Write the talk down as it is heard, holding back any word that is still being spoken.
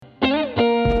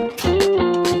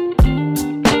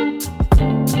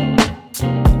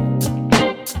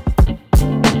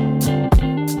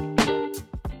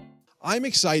I'm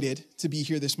excited to be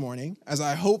here this morning, as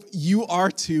I hope you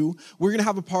are too. We're going to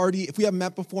have a party. If we haven't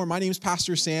met before, my name is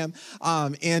Pastor Sam,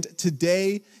 and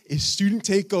today is student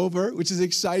takeover, which is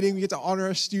exciting. We get to honor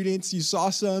our students. You saw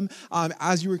some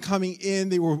as you were coming in.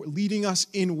 They were leading us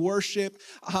in worship,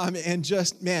 and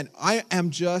just, man, I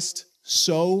am just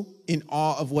so in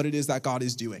awe of what it is that God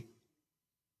is doing.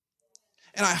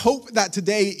 And I hope that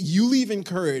today you leave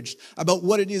encouraged about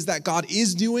what it is that God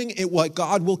is doing and what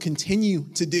God will continue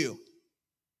to do.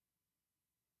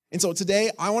 And so today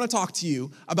I want to talk to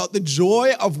you about the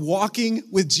joy of walking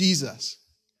with Jesus.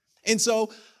 And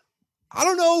so I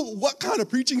don't know what kind of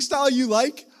preaching style you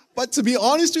like, but to be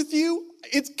honest with you,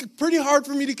 it's pretty hard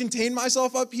for me to contain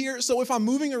myself up here. So if I'm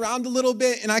moving around a little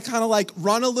bit and I kind of like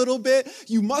run a little bit,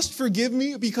 you must forgive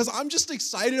me because I'm just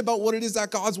excited about what it is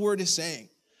that God's word is saying.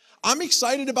 I'm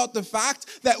excited about the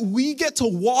fact that we get to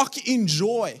walk in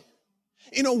joy.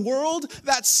 In a world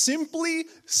that simply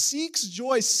seeks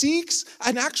joy, seeks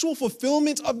an actual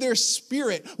fulfillment of their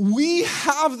spirit, we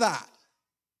have that.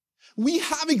 We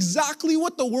have exactly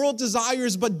what the world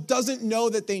desires but doesn't know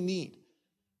that they need.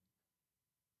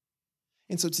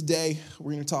 And so today,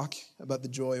 we're going to talk about the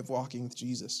joy of walking with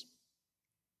Jesus.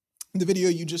 In the video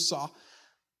you just saw,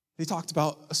 they talked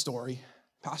about a story.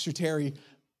 Pastor Terry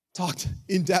talked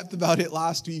in depth about it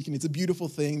last week, and it's a beautiful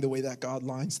thing, the way that God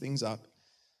lines things up.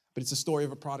 But it's a story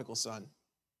of a prodigal son.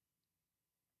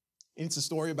 And it's a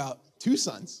story about two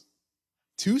sons,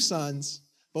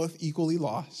 both equally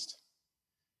lost.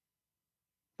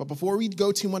 But before we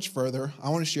go too much further, I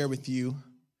want to share with you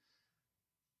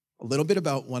a little bit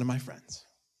about one of my friends,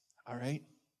 all right?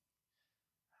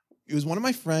 It was one of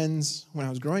my friends when I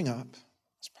was growing up.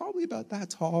 I was probably about that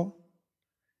tall,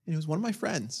 and it was one of my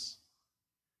friends.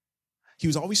 He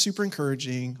was always super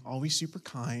encouraging, always super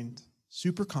kind,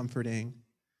 super comforting.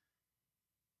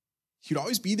 He would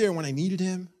always be there when I needed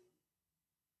him.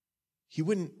 He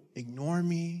wouldn't ignore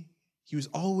me. He was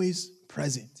always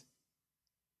present.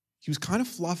 He was kind of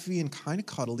fluffy and kind of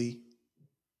cuddly.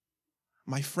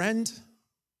 My friend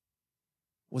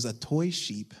was a toy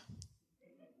sheep.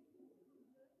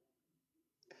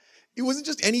 It wasn't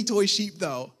just any toy sheep,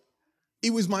 though.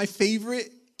 It was my favorite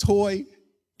toy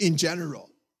in general.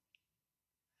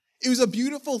 It was a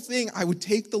beautiful thing. I would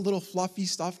take the little fluffy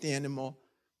stuffed animal.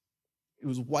 It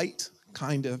was white,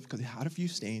 kind of, because it had a few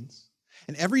stains.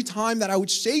 And every time that I would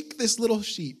shake this little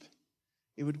sheep,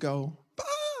 it would go,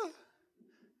 bah!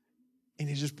 And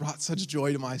it just brought such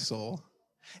joy to my soul.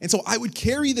 And so I would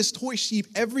carry this toy sheep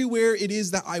everywhere it is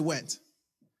that I went.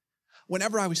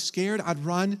 Whenever I was scared, I'd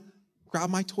run, grab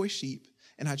my toy sheep,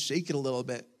 and I'd shake it a little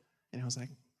bit. And I was like,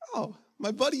 oh, my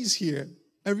buddy's here.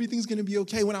 Everything's going to be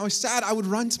okay. When I was sad, I would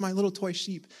run to my little toy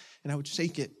sheep, and I would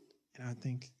shake it, and I would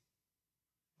think,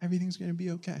 everything's going to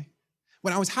be okay.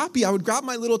 When I was happy, I would grab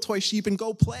my little toy sheep and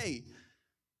go play.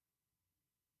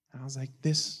 And I was like,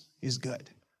 this is good.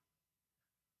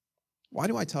 Why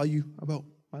do I tell you about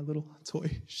my little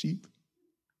toy sheep?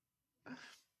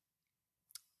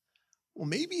 Well,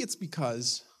 maybe it's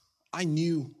because I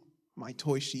knew my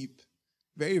toy sheep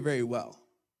very, very well.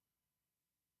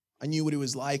 I knew what it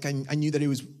was like. I knew that it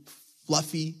was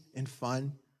fluffy and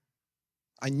fun.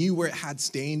 I knew where it had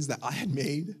stains that I had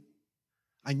made.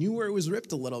 I knew where it was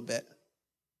ripped a little bit.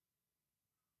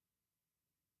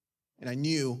 And I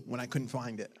knew when I couldn't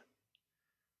find it.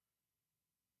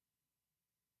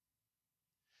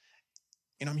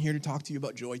 And I'm here to talk to you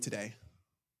about joy today.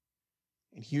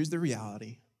 And here's the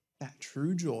reality, that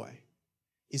true joy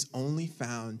is only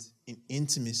found in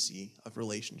intimacy of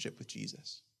relationship with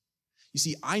Jesus. You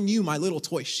see, I knew my little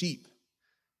toy sheep.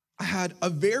 I had a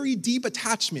very deep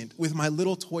attachment with my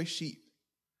little toy sheep.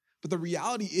 But the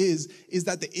reality is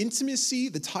that the intimacy,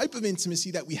 the type of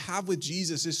intimacy that we have with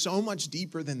Jesus is so much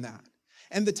deeper than that.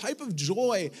 And the type of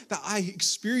joy that I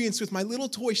experience with my little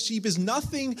toy sheep is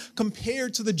nothing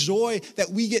compared to the joy that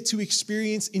we get to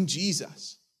experience in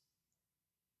Jesus.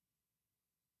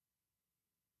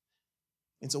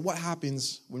 And so what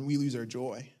happens when we lose our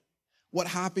joy? What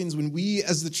happens when we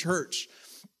as the church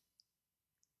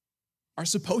are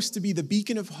supposed to be the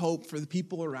beacon of hope for the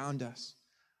people around us,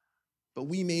 but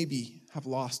we maybe have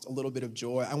lost a little bit of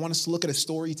joy? I want us to look at a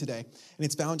story today, and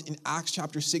it's found in Acts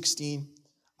chapter 16.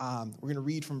 We're going to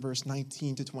read from verse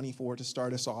 19 to 24 to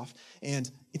start us off. And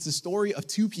it's a story of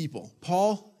two people,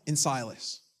 Paul and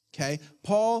Silas. Okay?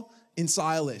 Paul and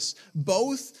Silas.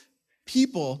 Both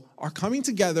people are coming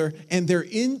together and they're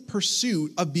in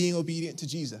pursuit of being obedient to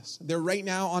Jesus. They're right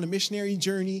now on a missionary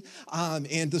journey.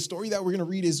 And the story that we're going to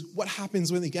read is what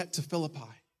happens when they get to Philippi.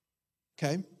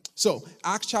 Okay? So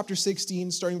Acts chapter 16,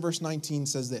 starting verse 19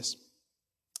 says this.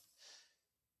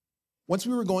 Once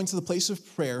we were going to the place of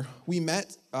prayer, we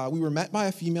were met by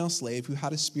a female slave who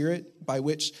had a spirit by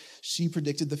which she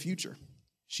predicted the future.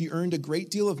 She earned a great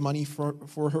deal of money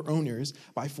for her owners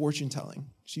by fortune telling.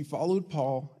 She followed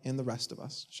Paul and the rest of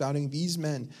us, shouting, "These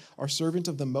men are servants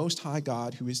of the Most High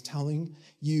God who is telling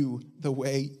you the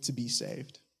way to be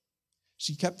saved."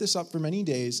 She kept this up for many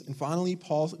days, and finally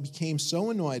Paul became so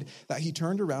annoyed that he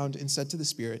turned around and said to the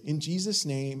spirit, in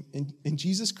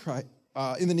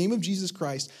the name of Jesus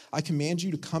Christ, I command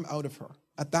you to come out of her.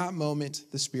 At that moment,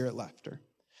 the spirit left her.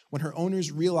 When her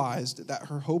owners realized that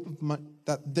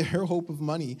their hope of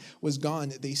money was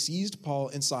gone, they seized Paul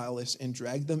and Silas and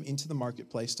dragged them into the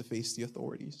marketplace to face the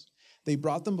authorities. They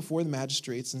brought them before the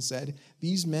magistrates and said,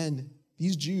 these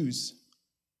Jews,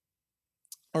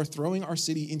 are throwing our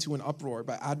city into an uproar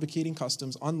by advocating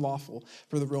customs unlawful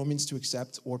for the Romans to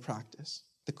accept or practice.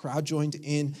 The crowd joined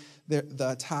in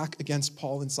the attack against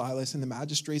Paul and Silas, and the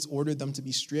magistrates ordered them to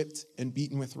be stripped and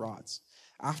beaten with rods.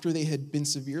 After they had been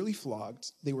severely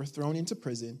flogged, they were thrown into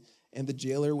prison, and the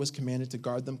jailer was commanded to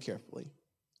guard them carefully.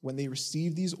 When he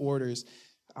received these orders,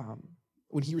 he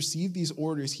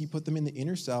put them in the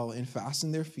inner cell and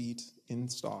fastened their feet in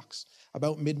stocks.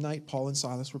 About midnight, Paul and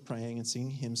Silas were praying and singing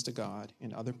hymns to God,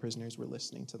 and other prisoners were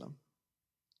listening to them.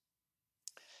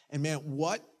 And man,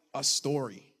 what a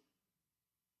story.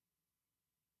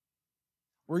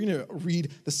 We're going to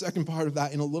read the second part of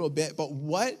that in a little bit, but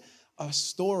what a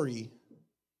story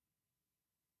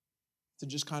to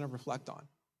just kind of reflect on.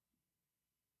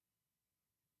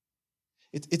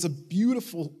 It's a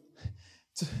beautiful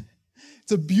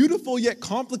yet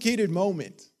complicated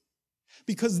moment,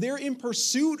 because they're in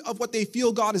pursuit of what they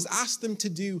feel God has asked them to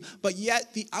do, but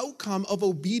yet the outcome of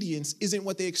obedience isn't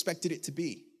what they expected it to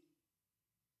be.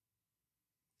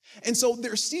 And so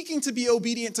they're seeking to be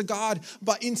obedient to God,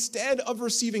 but instead of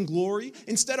receiving glory,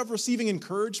 instead of receiving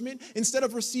encouragement, instead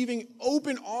of receiving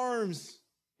open arms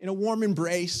in a warm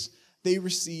embrace, they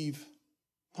receive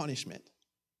punishment.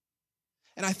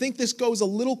 And I think this goes a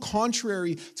little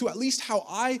contrary to at least how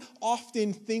I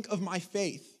often think of my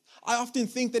faith. I often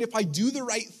think that if I do the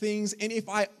right things and if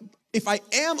I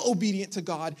am obedient to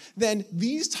God, then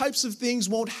these types of things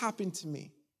won't happen to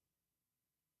me.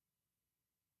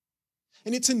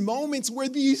 And it's in moments where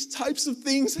these types of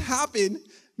things happen,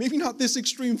 maybe not this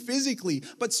extreme physically,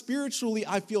 but spiritually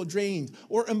I feel drained,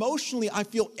 or emotionally I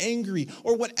feel angry,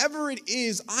 or whatever it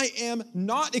is, I am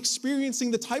not experiencing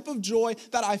the type of joy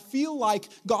that I feel like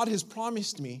God has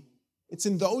promised me. It's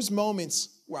in those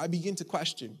moments where I begin to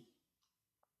question.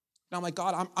 And I'm like,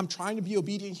 God, I'm trying to be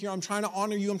obedient here. I'm trying to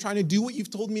honor you. I'm trying to do what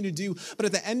you've told me to do. But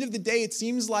at the end of the day, it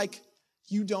seems like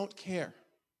you don't care.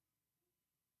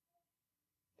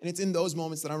 And it's in those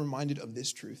moments that I'm reminded of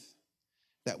this truth,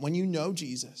 that when you know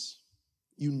Jesus,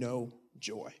 you know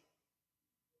joy.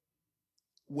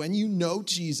 When you know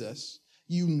Jesus,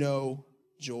 you know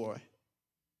joy.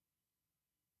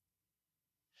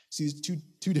 See, there's two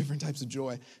different types of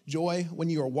joy. Joy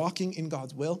when you are walking in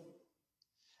God's will,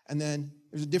 and then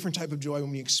there's a different type of joy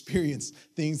when we experience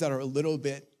things that are a little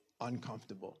bit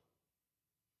uncomfortable.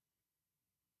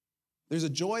 There's a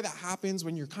joy that happens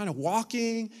when you're kind of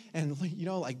walking and,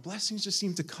 like blessings just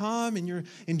seem to come and you're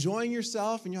enjoying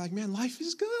yourself and you're like, man, life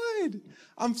is good.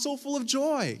 I'm so full of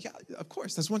joy. Yeah, of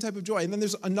course, that's one type of joy. And then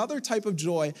there's another type of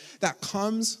joy that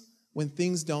comes when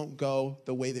things don't go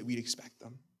the way that we'd expect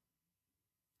them.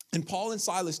 And Paul and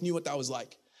Silas knew what that was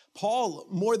like. Paul,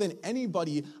 more than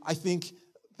anybody, I think,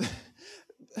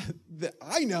 that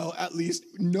I know at least,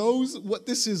 knows what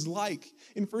this is like.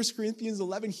 In 1 Corinthians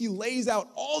 11, he lays out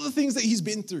all the things that he's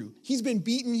been through. He's been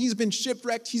beaten, he's been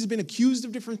shipwrecked, he's been accused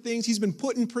of different things, he's been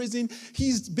put in prison,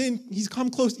 he's come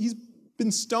close, he's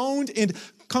been stoned and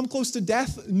come close to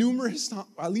death numerous times,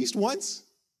 at least once.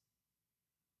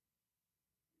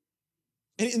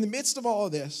 And in the midst of all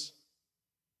of this,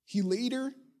 he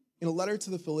later, in a letter to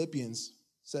the Philippians,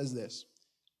 says this,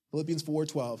 Philippians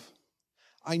 4:12,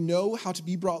 I know how to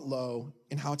be brought low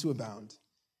and how to abound.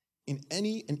 In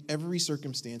any and every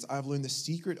circumstance, I have learned the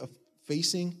secret of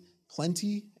facing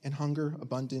plenty and hunger,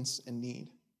 abundance and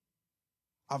need.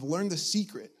 I've learned the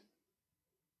secret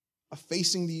of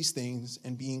facing these things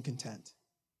and being content.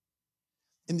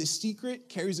 And the secret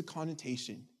carries a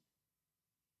connotation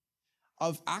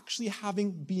of actually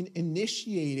having been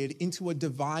initiated into a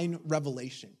divine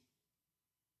revelation.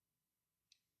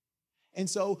 And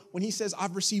so when he says,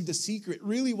 I've received a secret,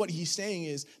 really what he's saying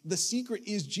is the secret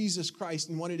is Jesus Christ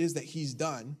and what it is that he's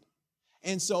done.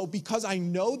 And so because I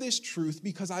know this truth,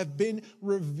 because I've been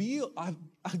revealed,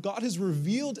 God has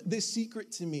revealed this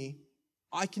secret to me,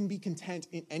 I can be content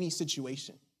in any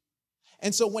situation.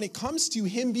 And so when it comes to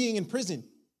him being in prison,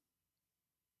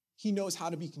 he knows how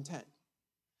to be content.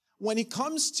 when it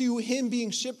comes to him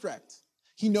being shipwrecked,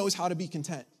 he knows how to be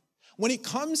content. When it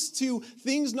comes to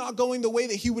things not going the way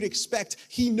that he would expect,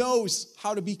 he knows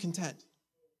how to be content.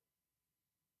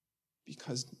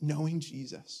 Because knowing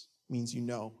Jesus means you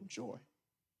know joy.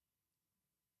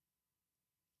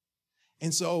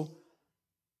 And so,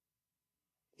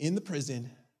 in the prison,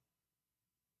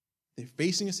 they're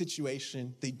facing a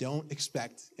situation they don't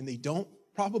expect and they don't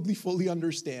probably fully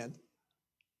understand.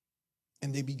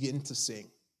 And they begin to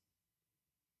sing.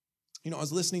 You know, I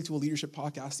was listening to a leadership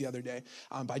podcast the other day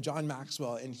by John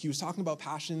Maxwell, and he was talking about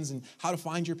passions and how to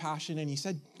find your passion. And he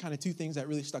said kind of two things that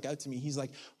really stuck out to me. He's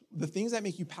like, the things that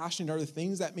make you passionate are the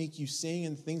things that make you sing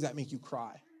and the things that make you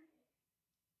cry.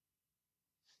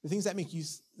 The things that make you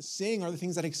sing are the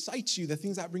things that excite you, the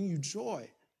things that bring you joy.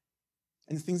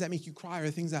 And the things that make you cry are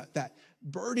the things that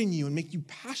burden you and make you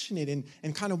passionate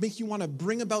and kind of make you want to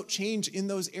bring about change in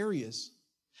those areas.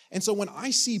 And so when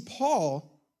I see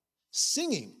Paul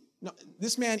singing, no,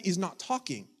 this man is not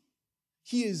talking.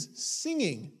 He is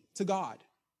singing to God.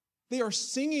 They are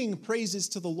singing praises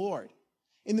to the Lord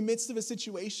in the midst of a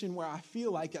situation where I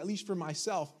feel like, at least for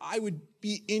myself, I would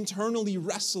be internally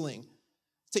wrestling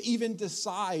to even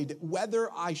decide whether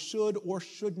I should or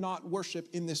should not worship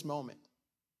in this moment.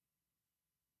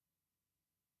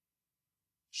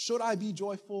 Should I be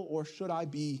joyful or should I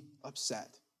be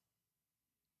upset?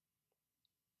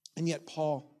 And yet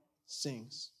Paul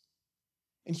sings.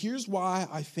 And here's why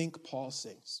I think Paul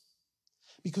sings.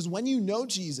 Because when you know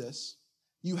Jesus,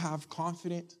 you have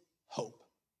confident hope.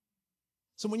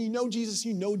 So when you know Jesus,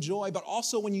 you know joy, but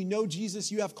also when you know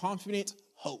Jesus, you have confident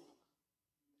hope.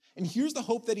 And here's the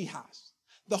hope that he has.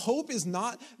 The hope is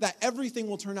not that everything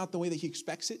will turn out the way that he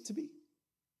expects it to be,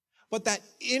 but that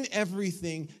in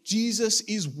everything, Jesus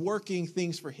is working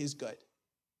things for his good.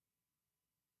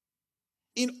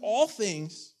 In all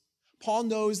things, Paul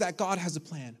knows that God has a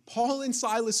plan. Paul and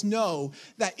Silas know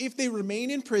that if they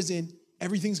remain in prison,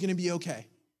 everything's going to be okay.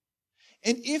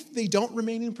 And if they don't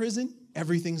remain in prison,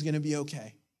 everything's going to be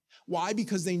okay. Why?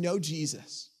 Because they know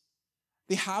Jesus.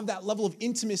 They have that level of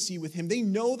intimacy with him. They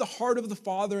know the heart of the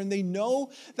Father, and they know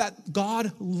that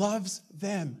God loves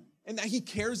them and that he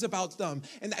cares about them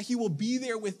and that he will be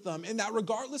there with them, and that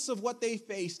regardless of what they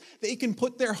face, they can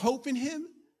put their hope in him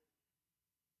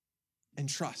and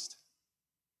trust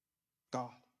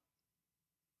God.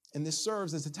 And this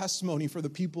serves as a testimony for the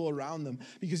people around them,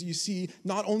 because you see,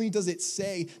 not only does it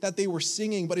say that they were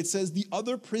singing, but it says the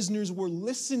other prisoners were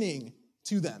listening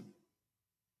to them.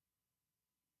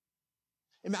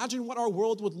 Imagine what our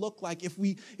world would look like if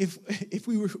we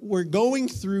were going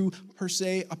through, per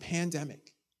se, a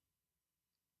pandemic.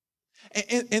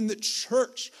 And the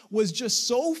church was just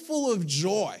so full of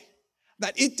joy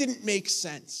that it didn't make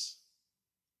sense.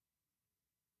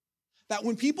 That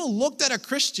when people looked at a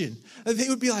Christian, they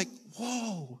would be like,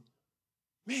 whoa,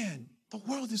 man, the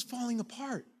world is falling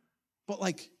apart. But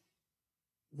like,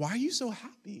 why are you so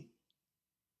happy?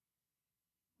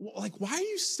 Like, why are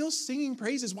you still singing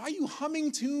praises? Why are you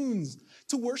humming tunes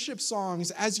to worship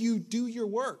songs as you do your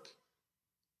work?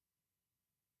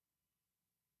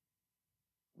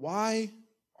 Why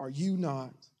are you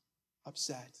not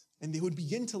upset? And they would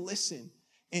begin to listen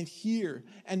and hear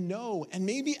and know and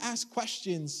maybe ask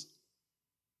questions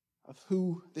of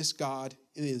who this God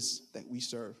is that we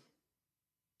serve.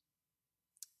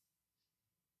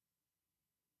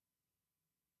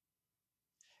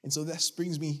 And so this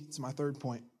brings me to my third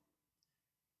point.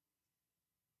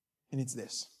 And it's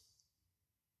this.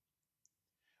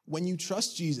 When you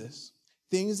trust Jesus,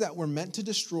 things that were meant to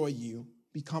destroy you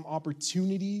become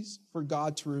opportunities for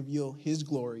God to reveal his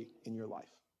glory in your life.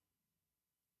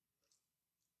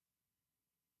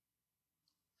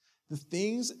 The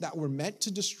things that were meant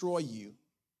to destroy you,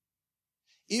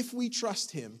 if we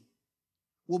trust him,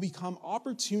 will become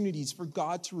opportunities for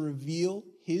God to reveal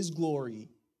his glory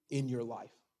in your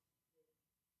life.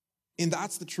 And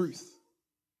that's the truth.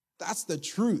 That's the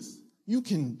truth. You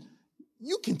can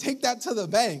take that to the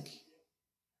bank.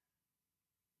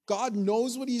 God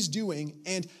knows what he's doing,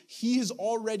 and he has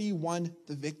already won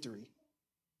the victory.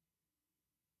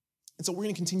 And so we're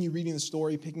going to continue reading the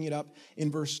story, picking it up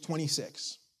in verse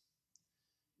 26.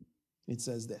 It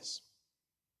says this.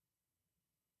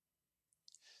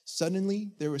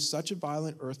 Suddenly, there was such a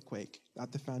violent earthquake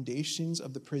that the foundations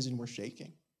of the prison were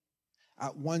shaking.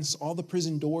 At once, all the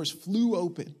prison doors flew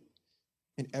open,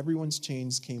 and everyone's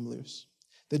chains came loose.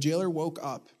 The jailer woke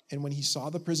up, and when he saw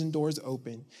the prison doors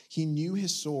open, he drew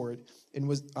his sword and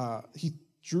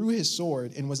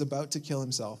was about to kill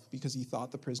himself because he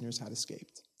thought the prisoners had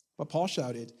escaped. But Paul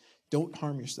shouted, "Don't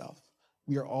harm yourself.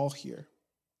 We are all here."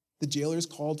 The jailers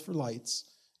called for lights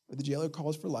The jailer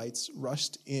called for lights,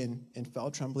 rushed in, and fell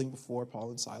trembling before Paul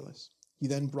and Silas. He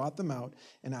then brought them out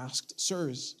and asked,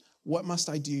 "Sirs, what must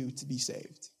I do to be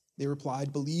saved?" They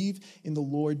replied, "Believe in the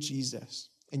Lord Jesus,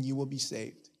 and you will be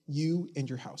saved, you and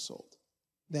your household."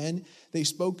 Then they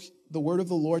spoke the word of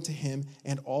the Lord to him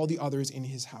and all the others in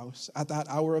his house. At that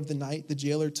hour of the night, the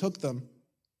jailer took them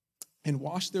and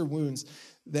washed their wounds.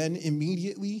 Then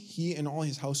immediately he and all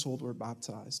his household were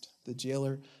baptized. The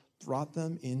jailer brought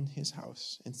them in his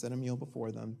house and set a meal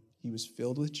before them. He was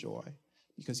filled with joy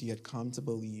because he had come to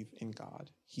believe in God,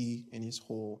 he and his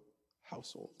whole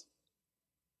household.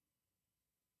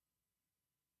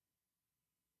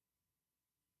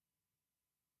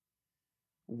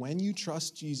 When you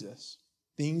trust Jesus,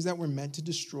 things that were meant to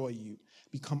destroy you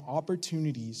become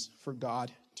opportunities for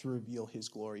God to reveal his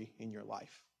glory in your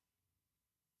life.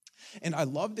 And I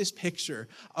love this picture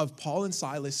of Paul and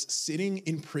Silas sitting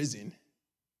in prison.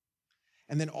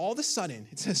 And then all of a sudden,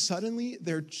 it says suddenly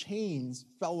their chains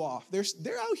fell off.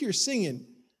 They're out here singing.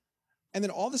 And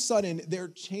then all of a sudden, their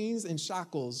chains and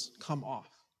shackles come off.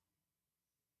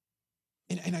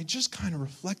 And I just kind of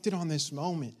reflected on this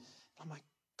moment. I'm like,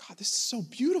 God, this is so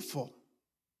beautiful.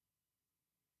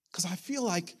 Because I feel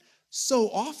like so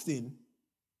often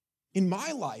in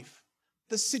my life,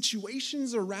 the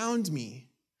situations around me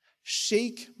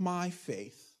shake my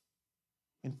faith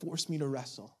and force me to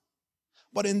wrestle.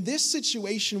 But in this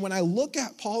situation, when I look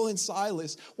at Paul and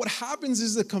Silas, what happens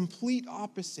is the complete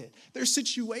opposite. Their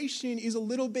situation is a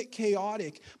little bit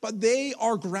chaotic, but they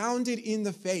are grounded in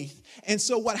the faith. And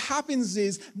so what happens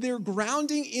is their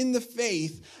grounding in the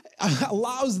faith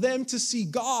allows them to see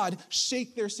God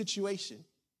shake their situation.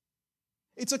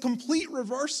 It's a complete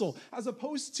reversal. As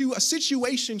opposed to a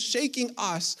situation shaking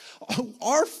us,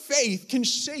 our faith can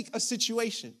shake a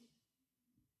situation.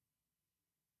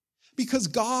 Because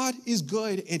God is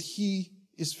good and he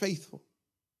is faithful.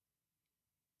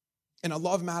 And I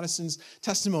love Madison's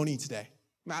testimony today.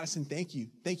 Madison, thank you.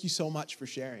 Thank you so much for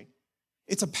sharing.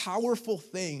 It's a powerful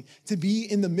thing to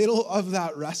be in the middle of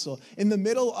that wrestle, in the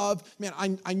middle of, man,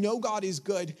 I know God is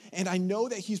good, and I know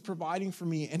that he's providing for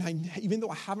me, and even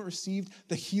though I haven't received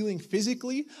the healing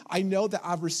physically, I know that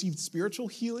I've received spiritual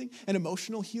healing and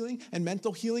emotional healing and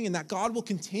mental healing, and that God will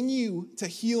continue to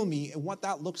heal me, and what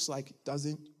that looks like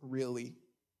doesn't really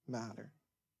matter.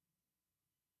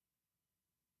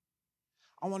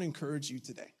 I want to encourage you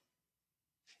today.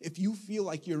 If you feel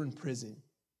like you're in prison,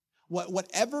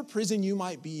 whatever prison you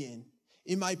might be in,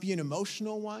 it might be an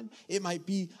emotional one. It might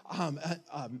be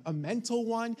a mental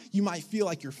one. You might feel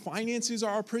like your finances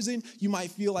are a prison. You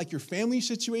might feel like your family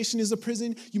situation is a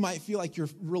prison. You might feel like your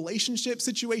relationship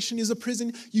situation is a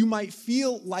prison. You might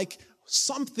feel like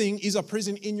something is a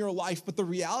prison in your life. But the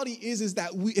reality is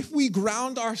that if we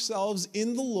ground ourselves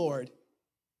in the Lord,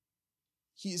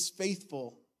 he is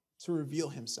faithful to reveal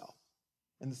himself.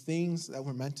 And the things that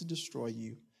were meant to destroy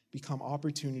you become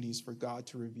opportunities for God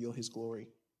to reveal his glory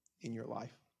in your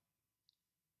life.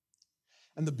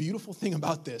 And the beautiful thing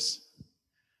about this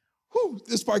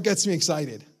part gets me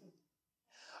excited.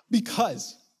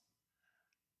 Because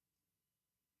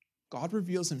God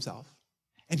reveals himself.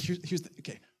 And here's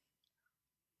okay.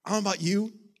 I don't know about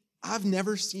you. I've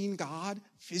never seen God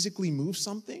physically move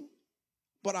something.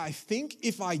 But I think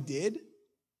if I did,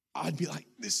 I'd be like,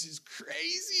 this is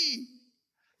crazy.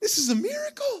 This is a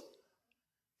miracle.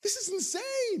 This is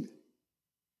insane.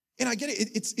 And I get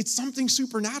it. It's something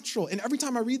supernatural. And every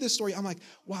time I read this story, I'm like,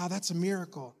 wow, that's a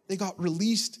miracle. They got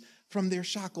released from their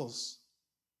shackles.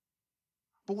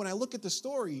 But when I look at the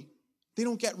story, they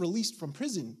don't get released from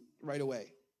prison right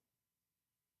away.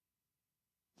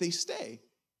 They stay.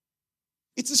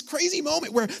 It's this crazy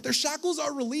moment where their shackles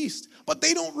are released, but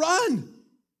they don't run.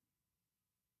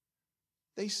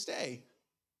 They stay.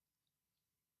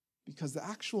 Because the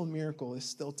actual miracle is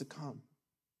still to come.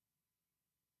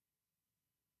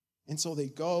 And so they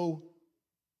go,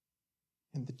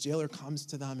 and the jailer comes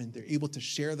to them, and they're able to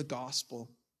share the gospel.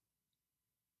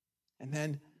 And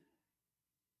then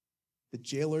the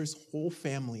jailer's whole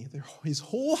family, his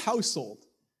whole household,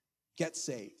 gets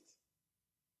saved.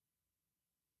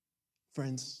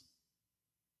 Friends,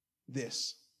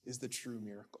 this is the true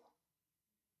miracle.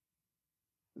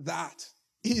 That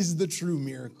is the true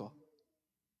miracle.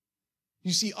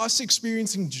 You see, us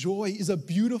experiencing joy is a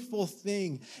beautiful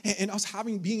thing. And us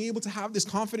being able to have this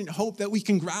confident hope that we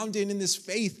can ground in this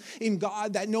faith in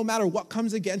God, that no matter what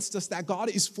comes against us, that God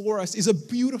is for us, is a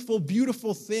beautiful,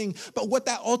 beautiful thing. But what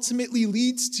that ultimately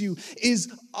leads to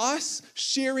is us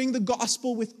sharing the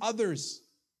gospel with others.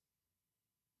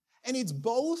 And it's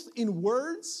both in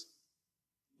words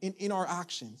and in our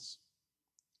actions.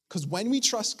 Because when we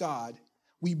trust God,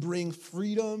 we bring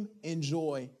freedom and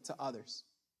joy to others.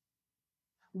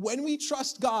 When we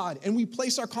trust God and we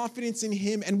place our confidence in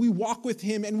him and we walk with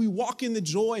him and we walk in the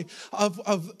joy of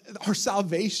our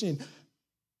salvation,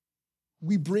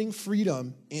 we bring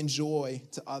freedom and joy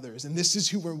to others. And this is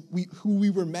who we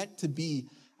were meant to be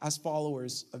as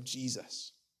followers of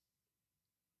Jesus.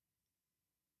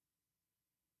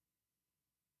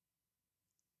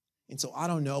 And so I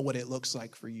don't know what it looks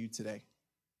like for you today.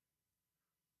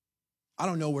 I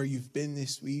don't know where you've been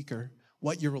this week or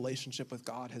what your relationship with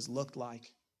God has looked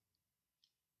like.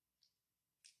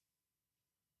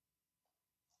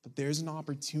 But there's an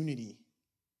opportunity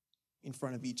in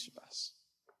front of each of us,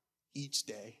 each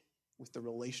day, with the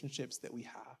relationships that we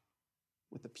have,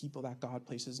 with the people that God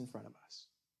places in front of us.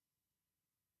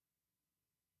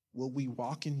 Will we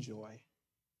walk in joy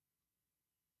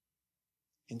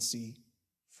and see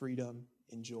freedom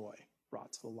and joy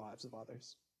brought to the lives of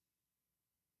others?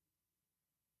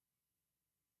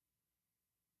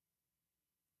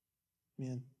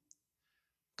 Man,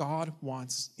 God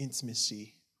wants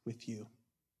intimacy with you.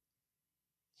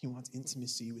 He wants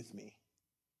intimacy with me.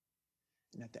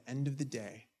 And at the end of the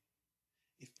day,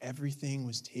 if everything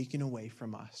was taken away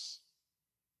from us,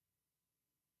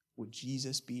 would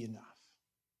Jesus be enough?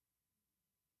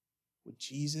 Would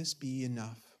Jesus be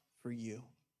enough for you?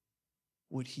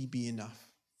 Would he be enough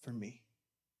for me?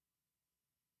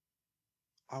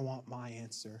 I want my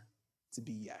answer to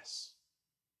be yes.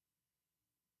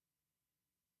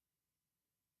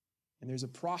 And there's a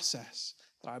process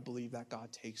that I believe that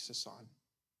God takes us on.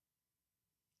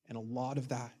 And a lot of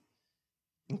that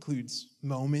includes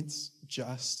moments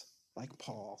just like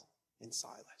Paul and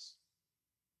Silas.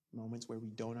 Moments where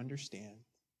we don't understand,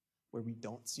 where we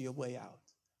don't see a way out,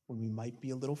 when we might be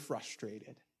a little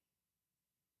frustrated.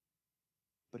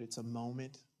 But it's a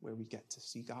moment where we get to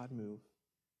see God move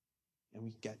and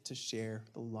we get to share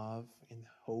the love and the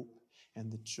hope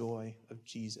and the joy of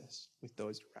Jesus with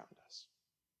those around us.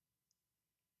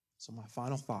 So my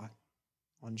final thought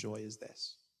on joy is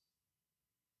this.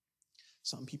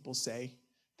 Some people say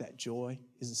that joy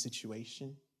is a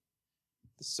situation.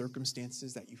 The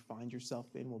circumstances that you find yourself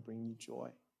in will bring you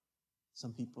joy.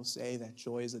 Some people say that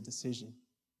joy is a decision.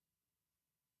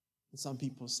 And some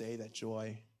people say that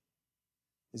joy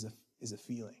is a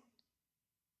feeling.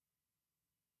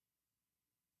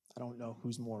 I don't know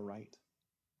who's more right,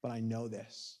 but I know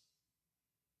this,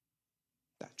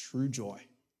 that true joy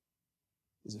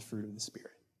is a fruit of the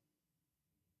Spirit.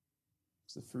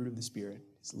 The fruit of the Spirit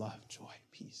is love, joy,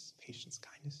 peace, patience,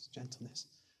 kindness, gentleness,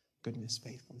 goodness,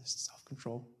 faithfulness,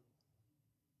 self-control.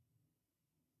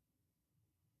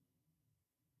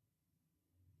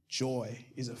 Joy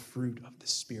is a fruit of the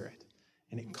Spirit,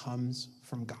 and it comes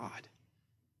from God.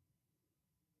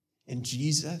 And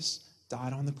Jesus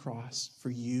died on the cross for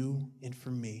you and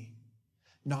for me,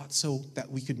 not so that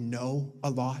we could know a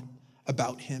lot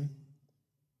about him,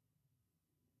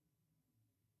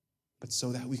 but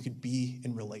so that we could be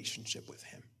in relationship with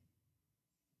him.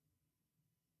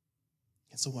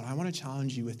 And so what I want to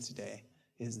challenge you with today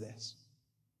is this.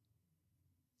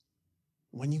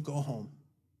 When you go home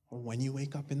or when you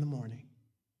wake up in the morning,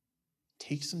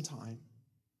 take some time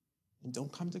and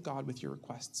don't come to God with your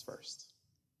requests first.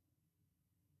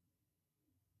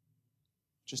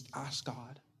 Just ask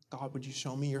God, God, would you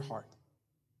show me your heart?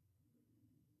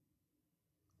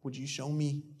 Would you show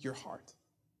me your heart?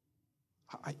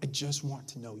 I just want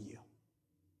to know you.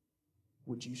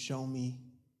 Would you show me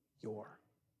your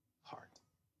heart?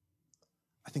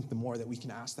 I think the more that we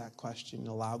can ask that question and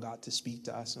allow God to speak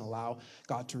to us and allow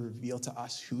God to reveal to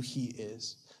us who he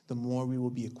is, the more we will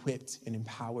be equipped and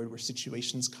empowered where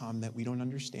situations come that we don't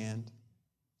understand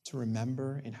to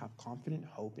remember and have confident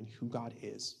hope in who God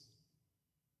is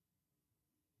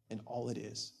and all it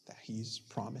is that he's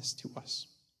promised to us.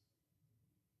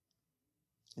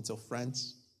 And so,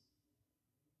 friends,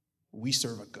 we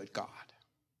serve a good God.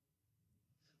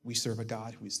 We serve a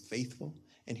God who is faithful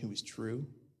and who is true,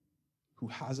 who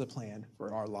has a plan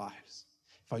for our lives.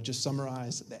 If I just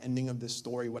summarize the ending of this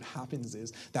story, what happens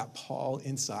is that Paul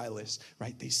and Silas,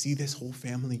 right, they see this whole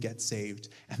family get saved,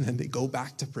 and then they go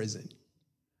back to prison.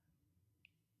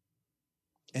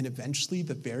 And eventually,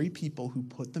 the very people who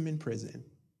put them in prison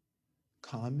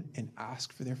come and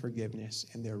ask for their forgiveness,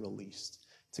 and they're released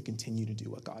to continue to do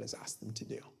what God has asked them to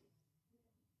do.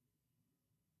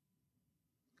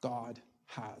 God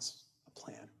has a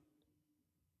plan.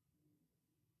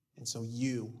 And so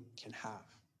you can have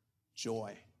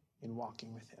joy in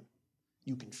walking with him.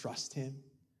 You can trust him.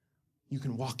 You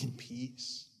can walk in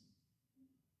peace.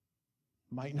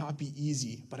 Might not be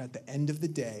easy, but at the end of the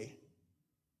day,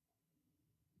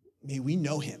 may we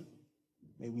know him.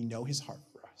 May we know his heart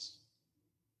for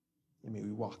and may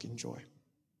we walk in joy.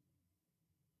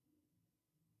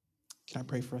 Can I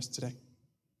pray for us today?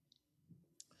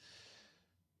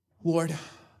 Lord,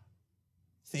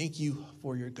 thank you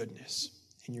for your goodness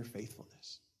and your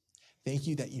faithfulness. Thank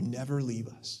you that you never leave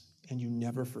us and you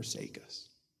never forsake us.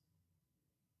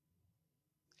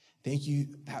 Thank you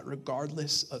that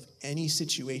regardless of any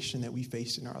situation that we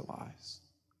face in our lives,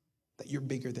 that you're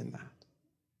bigger than that.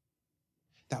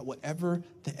 That whatever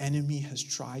the enemy has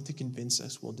tried to convince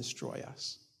us will destroy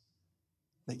us,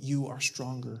 that you are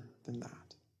stronger than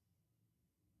that.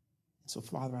 So,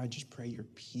 Father, I just pray your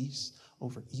peace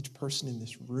over each person in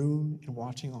this room and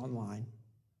watching online.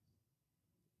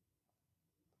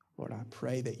 Lord, I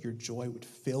pray that your joy would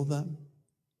fill them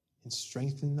and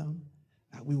strengthen them,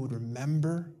 that we would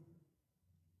remember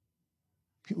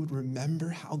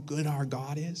how good our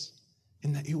God is,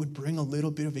 and that it would bring a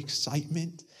little bit of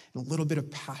excitement and a little bit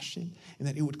of passion, and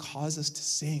that it would cause us to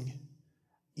sing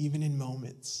even in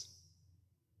moments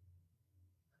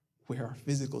where our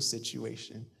physical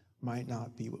situation might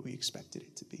not be what we expected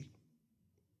it to be.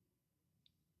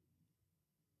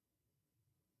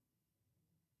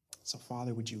 So,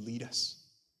 Father, would you lead us?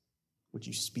 Would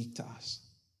you speak to us?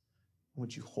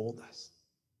 Would you hold us?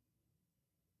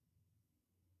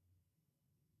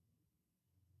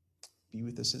 Be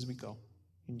with us as we go.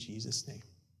 In Jesus' name,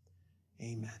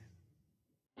 amen.